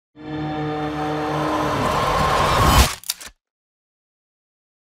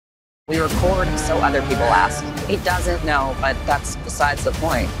We record so other people ask. He doesn't know, but that's besides the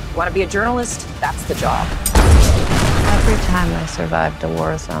point. Want to be a journalist? That's the job. Every time I survived a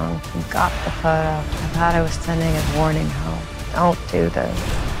war zone and got the photo, I thought I was sending a warning home. Don't do this.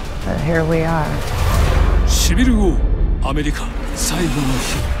 But here we are. しびる王アメリカ最後の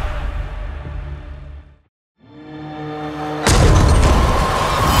日。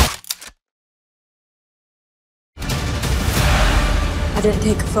I didn't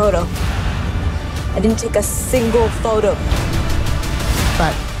take a photo. I didn't take a single photo.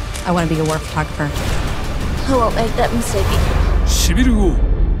 But I want to be a war photographer. I won't make that mistake again. しびる王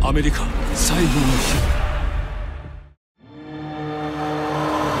アメリカ最後の日。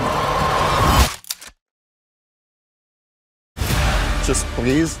Just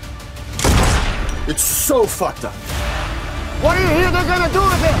please. It's so fucked up. What do you hear they're gonna do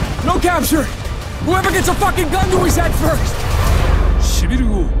with it? No capture! Whoever gets a fucking gun to his head first! しびる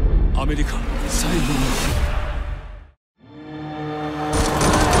王アメリカ最後の日。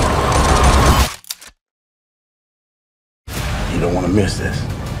You don't want to miss this.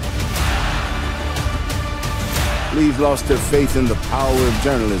 Lee's lost their faith in the power of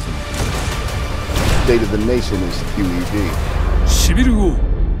journalism. State of the nation is QED. しびる王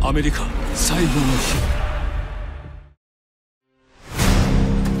アメリカ最後の日。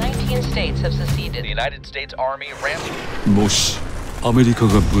19 states have seceded. The United States Army ramped. もしアメリカ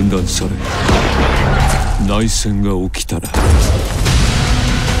が分断され内戦が起きたら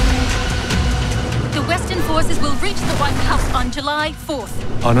The Western forces will reach the White House on July 4th.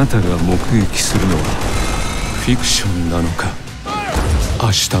 あなたが目撃するのはフィクションなのか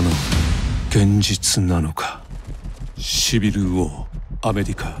明日の現実なのか。しびる王アメ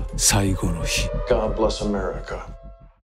リカ最後の日。 God bless America.